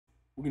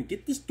We're gonna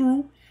get this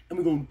through, and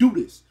we're gonna do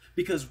this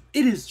because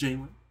it is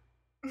Jalen.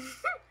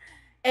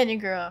 And your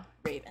girl,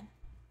 Raven.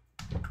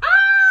 You're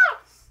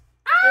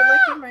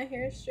looking my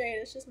hair straight.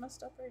 It's just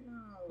messed up right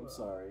now. I'm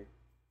sorry.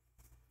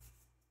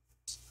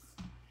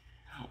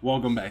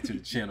 Welcome back to the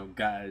channel,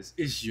 guys.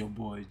 It's your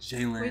boy,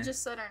 Jalen. We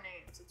just said our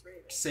names. It's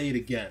Raven. Say it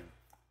again.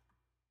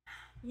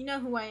 You know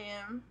who I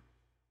am.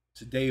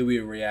 Today we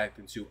are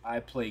reacting to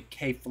I Play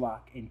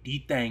Kayflock And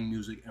Dthang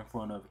music in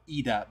front of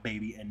Edot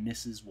Baby, and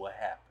this is what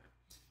happened.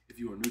 If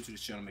you are new to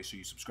this channel, make sure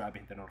you subscribe and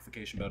hit the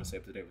notification bell to stay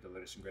up to date with the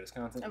latest and greatest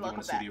content. If you want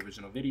to see the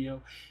original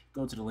video,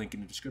 go to the link in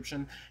the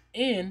description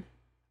and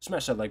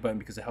smash that like button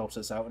because it helps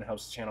us out and it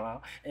helps the channel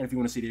out. And if you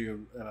want to see the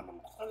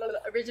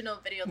original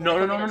video, no.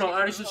 I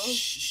already said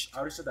shh. I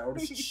already said that.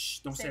 Shh.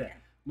 Don't say that.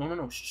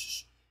 No.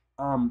 Shh.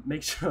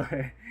 Make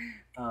sure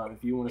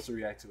if you want us to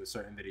react to a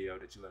certain video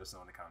that you let us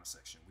know in the comment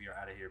section. We are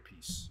out of here.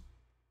 Peace.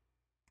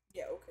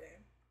 Yeah.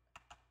 Okay.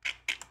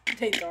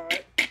 Take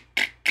God.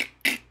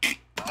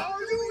 Oh,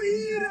 you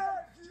eat it!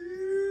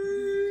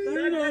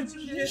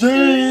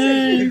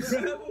 James!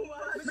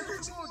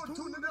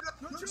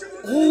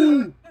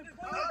 Oh!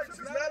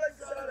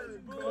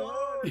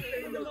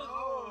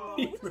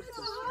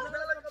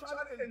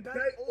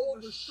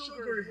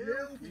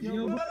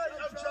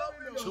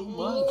 Too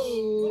much.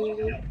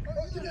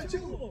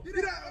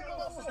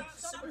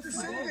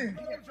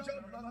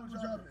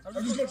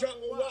 I'm just gonna drop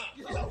a lot.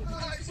 How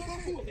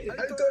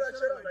you throw that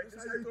shit like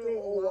this? How you throw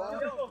a lot?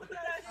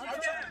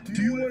 Do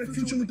you want to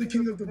feature with the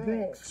king of the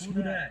Bronx? Who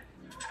that?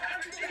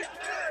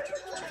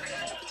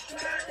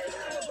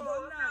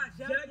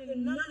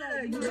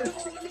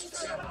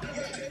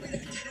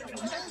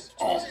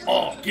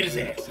 Oh, get his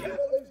ass.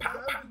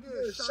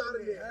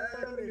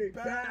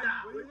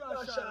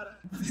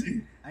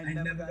 I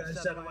never got a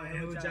shot in my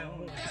head with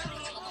y'all.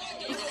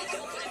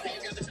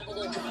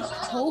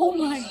 Oh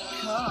my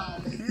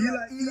God.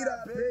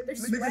 They're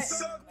sweating.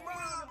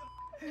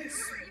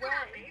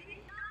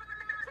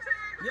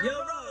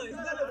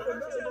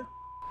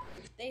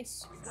 They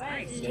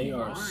sweat. They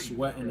are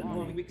sweating in there.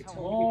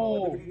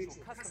 Oh, you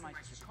can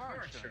customize your car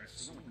insurance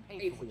so you can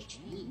pay for what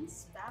you need.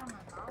 Spat on my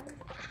mouth.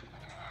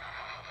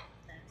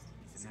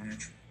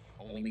 Natural.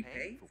 Only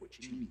pay for what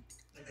you need.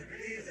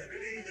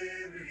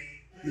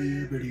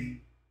 Liberty.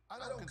 I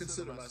don't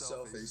consider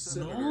myself a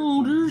sinner.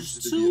 No, there's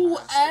two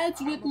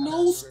ads with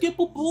no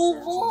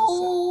skippable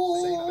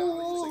voice.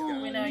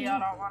 We know y'all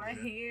don't want to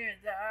hear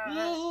that. I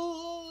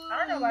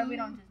don't know why we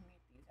don't just mute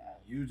these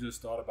ads. You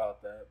just thought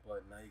about that,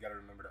 but now you gotta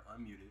remember to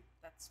unmute it.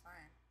 That's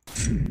fine.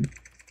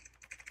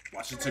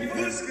 Watch it to the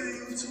end.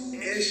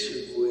 It's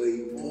your boy,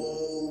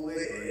 Bull,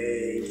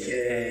 AKA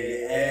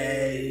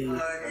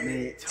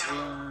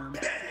Time.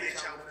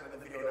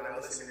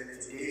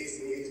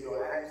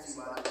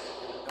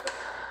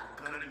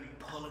 Gonna be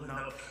pulling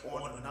up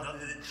on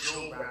another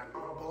show rap.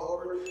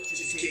 Barber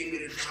just gave me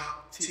the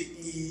drop to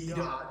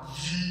Edot.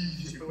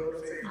 You feel what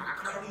I'm saying? I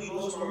currently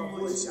lost my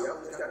voice. Y'all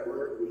just gotta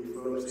work with me. You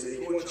feel what I'm saying?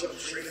 You want to jump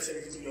straight to the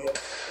video.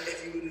 And if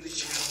you're new to the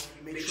channel,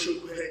 make sure you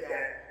hit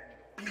that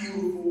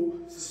beautiful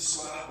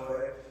subscribe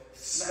button,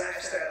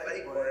 smash that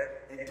like button,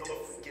 and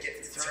don't forget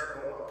to turn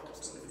on my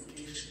post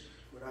notification.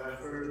 Without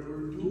further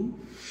ado.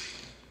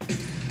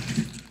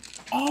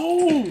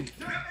 Oh!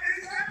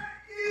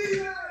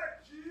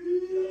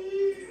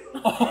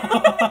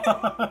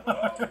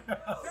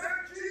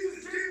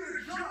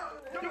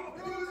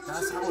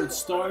 That's how it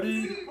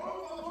started.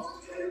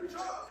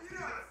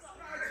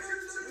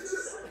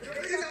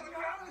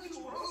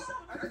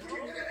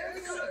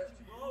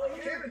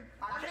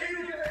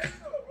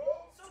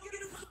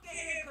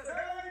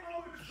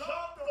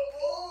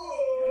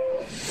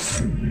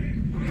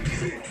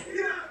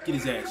 Get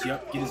his ass,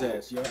 yup. Get his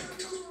ass, yup.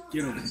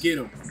 Get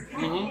him.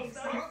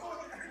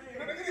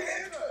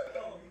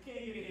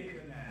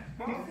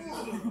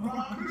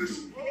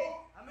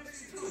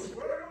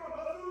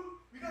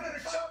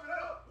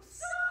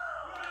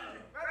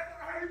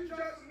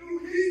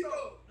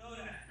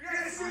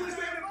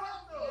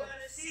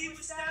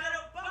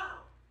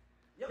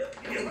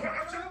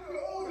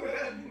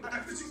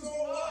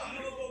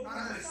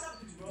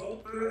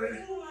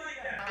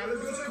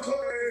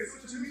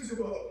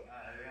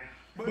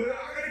 But I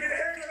gotta get a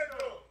haircut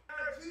though.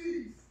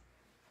 Jeez.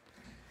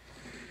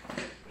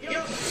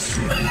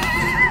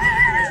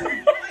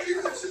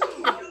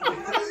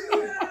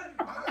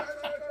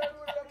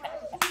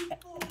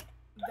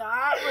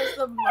 That was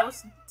the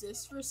most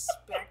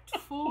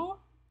disrespectful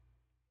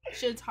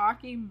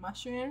shiitake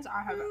mushrooms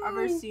I have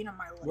ever seen in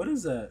my life. What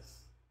is that?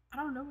 I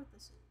don't know what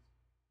this is.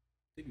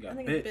 I I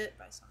think it's bit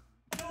by something.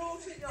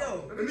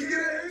 Yo, let me get a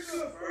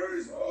haircut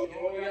first, bro.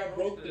 Oh, yeah, I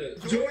broke this.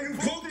 Joe, you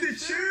broke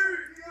this chair.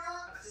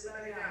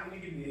 Let me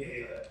give me a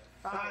haircut.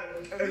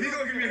 If he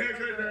gonna give me a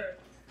haircut,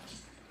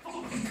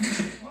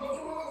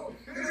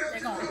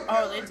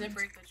 Oh, they did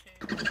break the chair.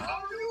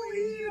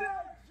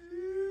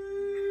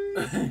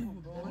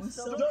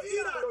 Yo,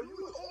 Edot, you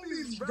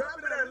always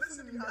rapping and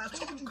listening to me. I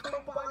told you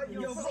come by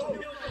your phone.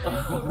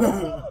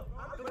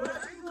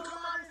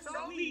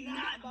 We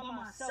not by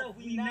myself.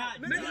 We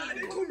not. Nigga,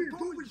 they call me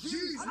bro with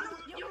G's.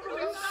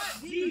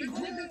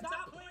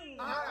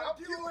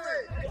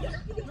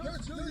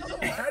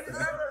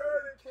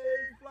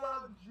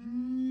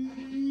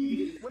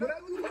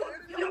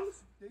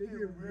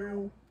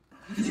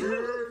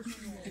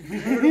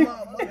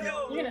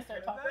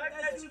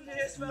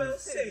 can't smell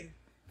safe.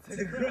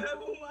 To grab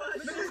on my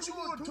Nigga, what you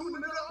gonna do,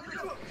 nigga?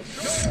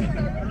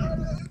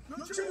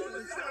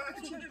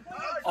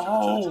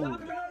 Oh.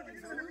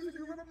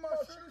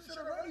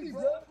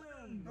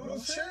 No,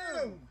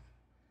 chill.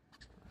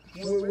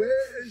 Well,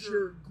 where is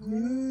your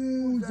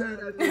goons at?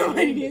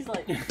 He's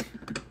like,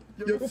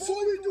 Yo,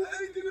 before we do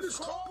anything in this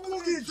car, we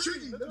gonna get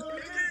jiggy.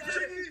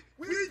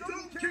 We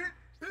don't get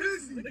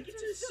busy. Look at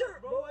your shirt,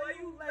 bro. Why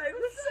you like,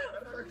 what's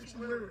up? What you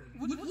wearing?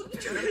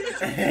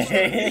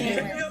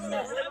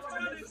 Stop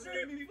trying to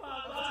scream me before I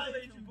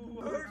violate you,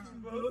 boo. Hurt you,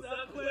 bro.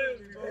 Stop playing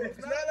with me, bro. It's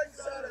not like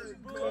you got a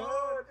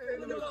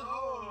gun in the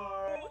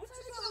car. What's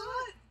this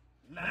hot?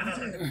 No,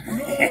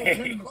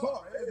 in the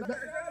car. It's not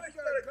like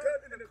you got a gun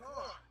in the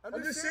car.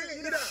 I'm just saying,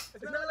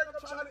 it's not like I'm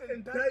trying to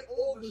indict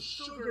all the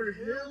Sugar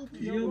Hill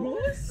people. Yo, bro,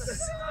 what's up?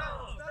 It's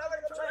not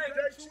like I'm trying to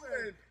indict you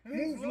and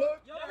move, look.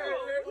 Yo,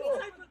 what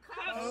type of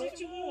cop shit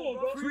you on,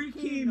 bro? Free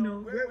Keem, though.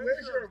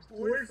 Where's your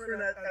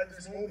boyfriend at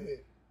this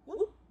moment?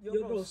 Yo,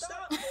 bro,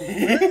 stop.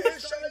 Where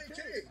is Shawty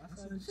King?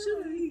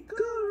 Shawty,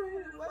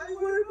 good. Why you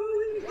worried about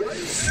me? Why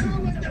you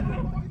sound like that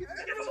motherfucker?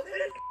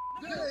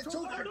 Yeah,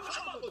 choke me harder.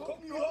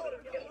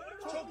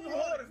 Choke me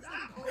harder.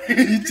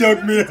 He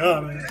choked me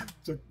harder.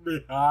 Choked me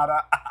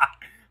harder.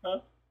 Huh?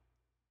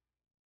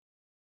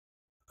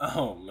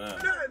 Oh man.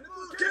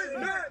 Get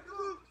mad.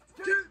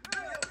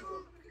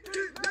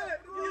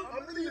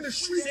 I'm really in the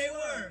street. Say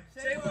word.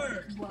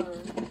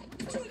 word.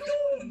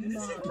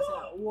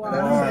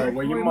 Alright,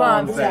 where your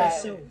mom's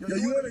at? Yo,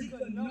 you wanna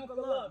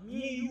Knuckle up,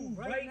 me and you,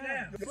 right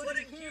now. For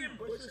the camera.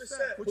 what's your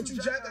set? What you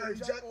jack? You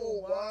jack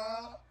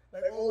OY?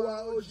 Like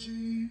OYOG?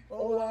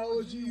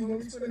 OYOG? You know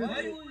what I'm saying? Why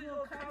you on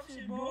your cop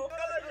shit, bro?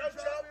 I'm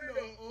dropping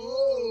the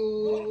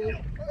oh.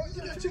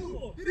 Look at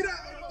you. Get out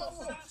of my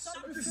phone.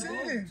 I'm just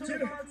saying.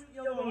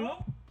 Yo,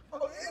 bro.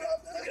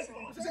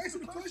 Just answer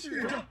the question.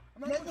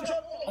 I'm not gonna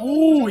drop all.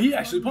 Oh, he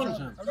actually punched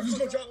him. I'm just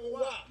gonna drop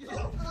OY.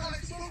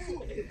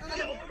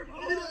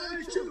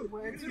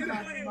 Where's my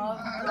How you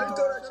mother?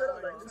 throw that shit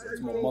out? Like, this is how you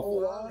throw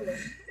OY.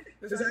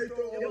 This is how you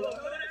throw OY.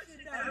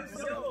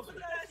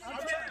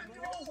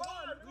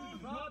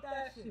 Drop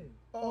that shit.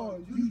 Oh,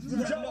 you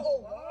drop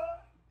OY?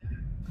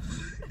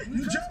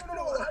 You jumping on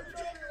how you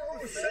jumping on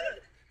the set?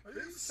 Are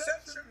you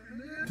set tripping,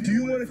 man? Do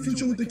you want to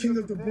feature with the King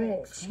of the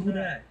Bronx? Who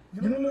that?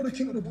 You don't know the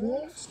King of the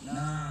Bronx?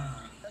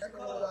 Nah.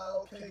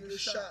 Okay, good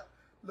shot.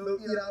 Little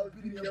Edot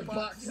Baby in your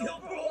box. Yo,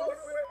 bro.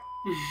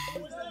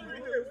 What's that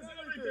right there? What's that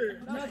right there?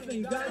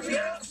 Nothing, guys.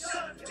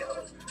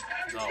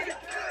 Bro,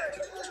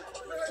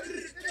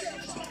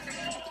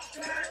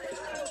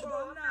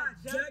 I'm not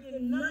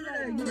jacking none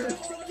of that.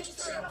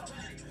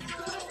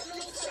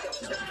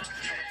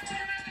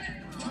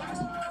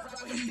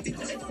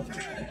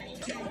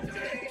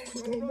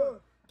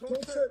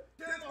 Don't say,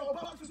 damn, our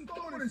box is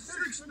throwing in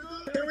 6,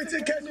 nigga. Can we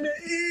take catching the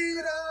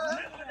Edot?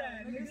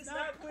 Nigga,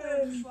 stop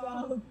playing me,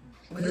 bro.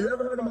 You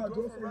ever heard of my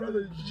girlfriend,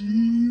 Rella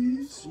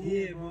Jae?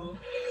 Yeah, bro.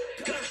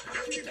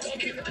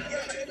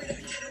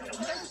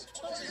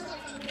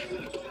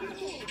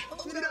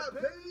 Edot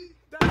Baby,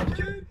 that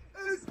kid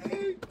is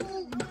ain't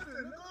cool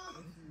nothing,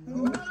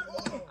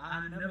 nigga.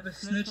 I never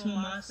snitched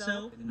on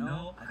myself.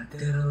 No, I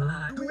did a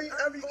lot. You mean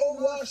every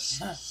OY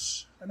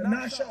shh, and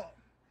not shot.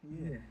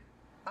 Yeah.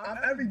 I'm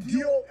every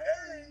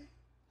DOA,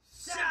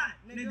 Shot,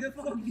 nigga.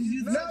 Fuck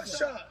you. not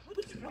shot.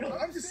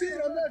 I'm just saying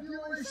I'm not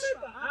DOA shit.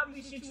 I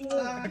be shit you I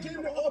on.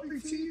 came to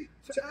OPPS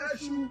to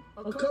ask you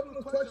a couple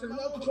of questions. I'm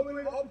not gonna come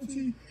in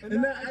OPPS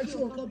and not ask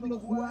you a couple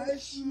of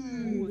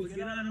questions.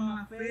 Get out of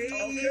my face.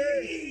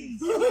 Okay.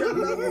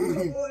 I'm not gonna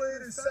come over here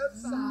to set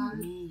side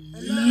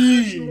and not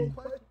ask you no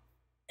questions.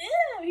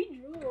 Ew, he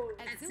drew.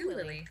 At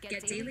Zulily,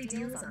 get daily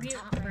deals on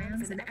top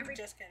brands and every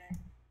Just kidding.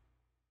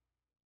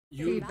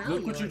 You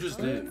look what you just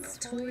did.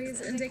 toys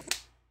and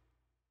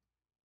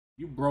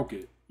You broke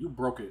it. You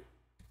broke it.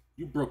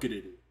 You broke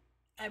it.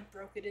 I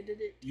broke it.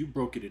 It. You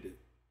broke it.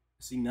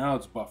 See, now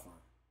it's buffering.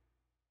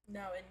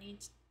 No, it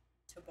needs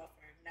to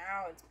buffer.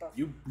 Now it's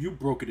buffering. You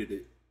broke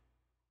it.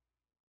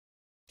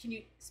 Can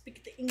you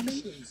speak the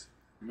English?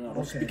 No,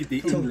 don't speak it the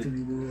English.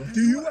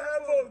 Do you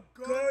have a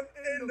gun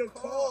in the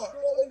car?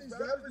 All these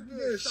rappers be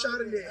getting shot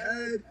in their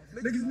head.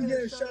 Niggas be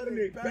getting shot in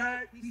their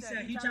back. He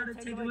said he tried to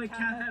take away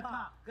cat hip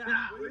hop.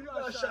 Where you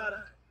got shot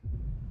at?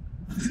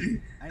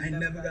 I ain't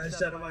never got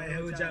shot in my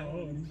head with y'all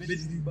on.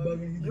 Bitches be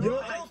bugging me.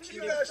 Yo, he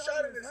got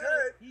shot in his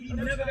head. He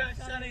never got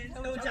shot in his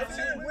head with I'm y'all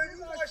saying, on. where you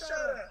got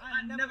shot at? I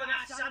never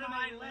got shot in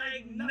my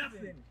leg,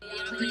 nothing.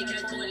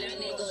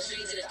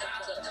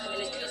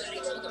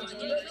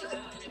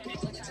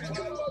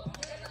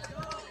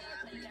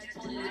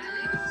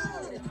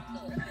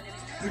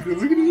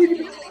 Look at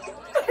it.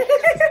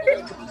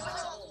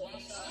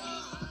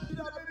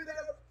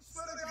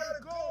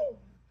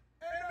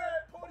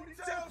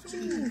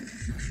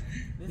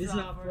 This is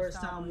my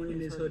first time winning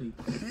this hoodie.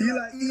 He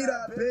like,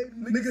 Edot Baby.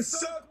 Nigga,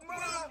 suck my.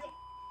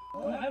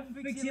 Oh, I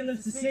fix your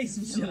lips to say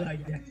some shit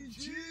like that.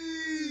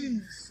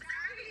 Jeez.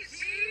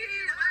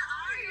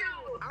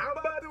 I'm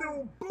about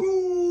to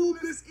boo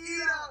this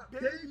Edot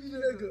Baby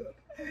nigga.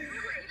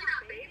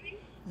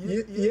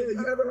 Yeah,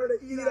 you ever heard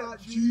of Edot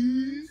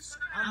G's?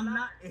 I'm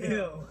not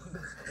ill.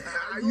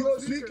 You on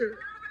speaker?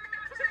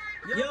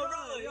 Yo,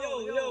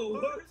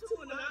 word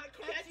two and I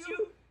catch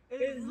you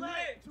is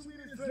lit.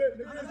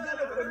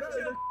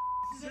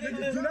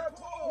 Niggas do not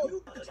call.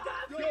 You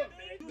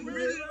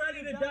really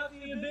ready to dump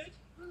me, bitch?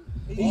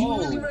 You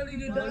really ready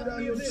to dump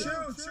me, bitch?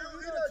 Chill.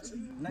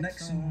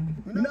 Next song.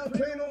 We're not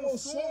playing no more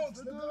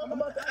songs, nigga. I'm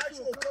about to ask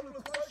you a couple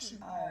of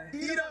questions.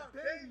 Edot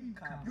Baby.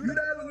 You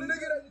that little nigga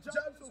that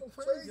jobs so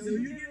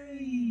crazy.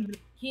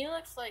 He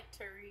looks like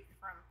Tariq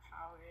from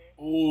Power.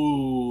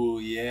 Ooh,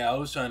 yeah. I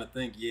was trying to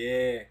think.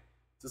 Yeah,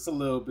 just a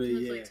little bit.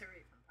 He looks Yeah, like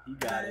Tariq from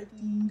Power. he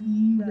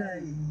got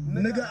it.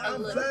 Nigga,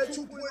 I'm Vlad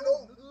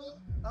 2.0.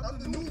 I'm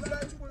the new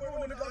Vlad 2.0,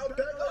 nigga. I'm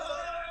back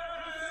outside.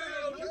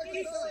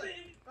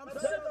 I'm back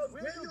outside.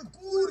 Where your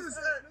food is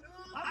at, nigga?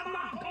 I'm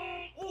my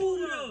own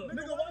Uda.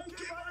 Nigga, why you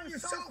keep by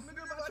yourself?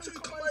 Nigga, why you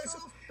come by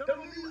yourself? That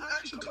mean you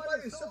actually come by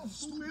yourself,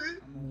 stupid.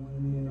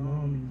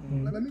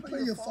 Let me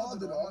play your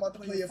father, though. I'm about to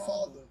play your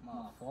father. My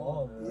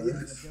father?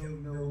 Yes. I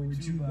don't know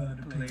what you about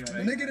to play The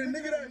right nigga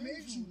that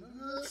made you,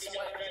 nigga.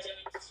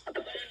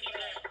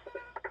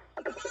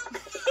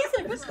 He's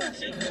like, what's that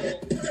shit? Yeah,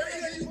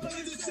 you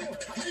bugging this shit.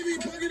 You be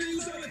bugging and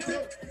you trying to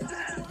tell.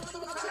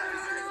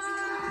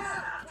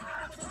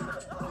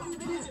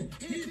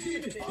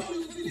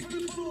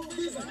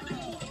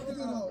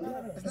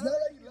 It's not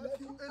like you left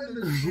you in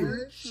the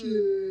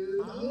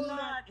trenches. I'm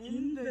not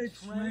in the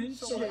trench.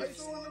 So why you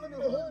still live in the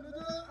hood,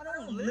 nigga? I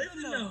don't live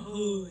in the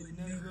hood,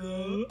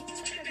 nigga.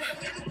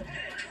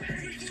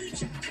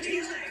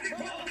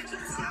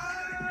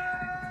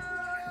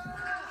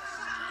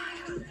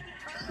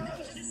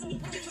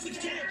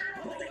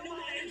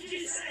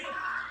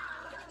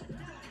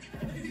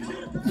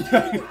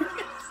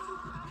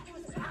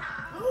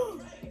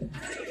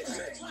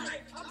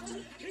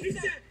 He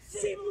said,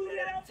 see, boo,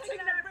 that I'm taking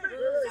that break.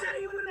 Said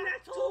he with that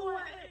tool in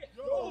it.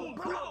 Yo,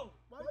 bro.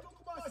 Why you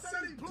talk about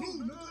Sunny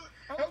Blue, nigga?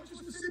 I was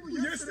just with Sibu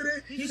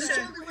yesterday. He said-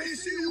 showed me when he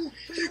see you,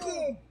 he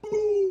gon'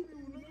 boom you,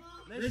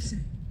 nigga.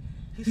 Listen,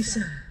 he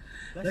said,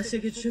 let's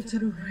take a trip to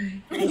the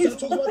rain. Let's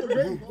talk about the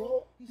rain,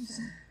 bro. He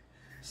said,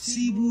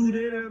 see, boo,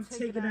 that I'm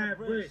taking that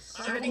risk.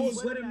 Said he with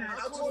that I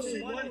call tool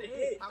Sibu in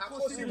it. I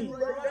call Sibu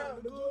right now,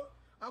 nigga.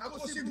 I call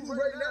Sibu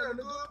right now,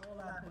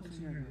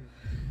 nigga.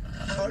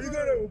 Are you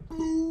gonna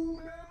boom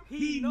now?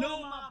 He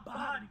know my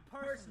body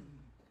personally.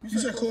 You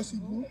said call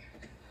Sibu?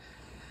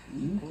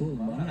 You cool,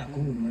 bro. I'm not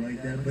cool with him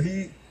like that, but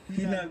he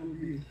not gonna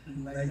be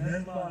like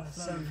that's my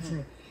son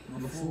from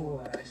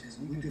before actions.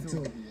 We can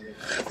talk.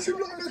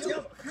 Sibu, I'm gonna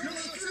talk.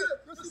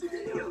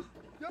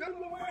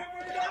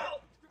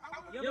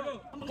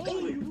 Yo, I'm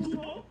calling you,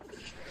 bro.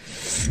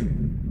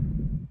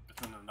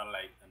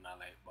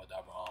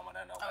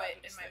 Oh wait,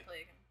 it might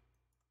play again.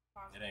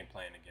 Pause. It ain't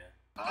playing again.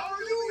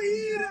 Are you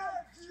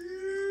Edot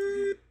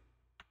G?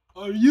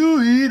 Are you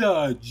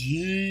Edot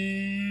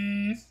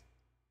G's?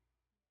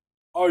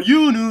 Are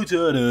you new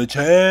to the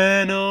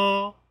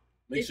channel?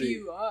 If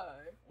you are.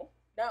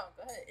 No,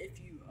 go ahead. If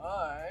you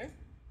are.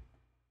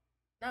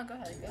 No, go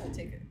ahead,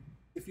 take it.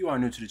 If you are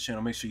new to the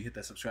channel, make sure you hit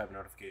that subscribe and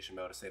notification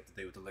bell to stay up to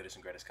date with the latest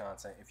and greatest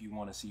content. If you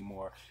want to see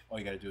more, all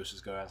you got to do is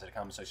just go down to the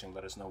comment section and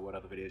let us know what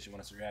other videos you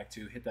want us to react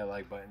to. Hit that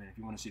like button, and if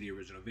you want to see the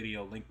original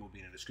video, link will be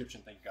in the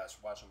description. Thank you guys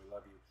for watching. We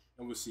love you,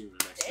 and we'll see you in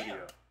the next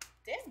video.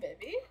 Damn,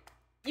 baby.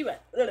 You went.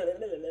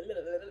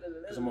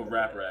 Because I'm a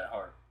rapper at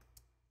heart.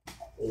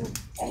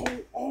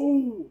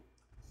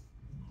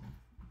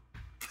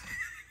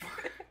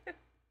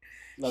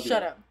 Love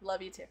Shut up.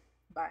 Love you too.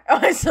 Bye. Oh,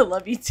 I said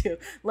love you too.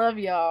 Love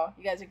y'all.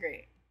 You guys are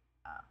great.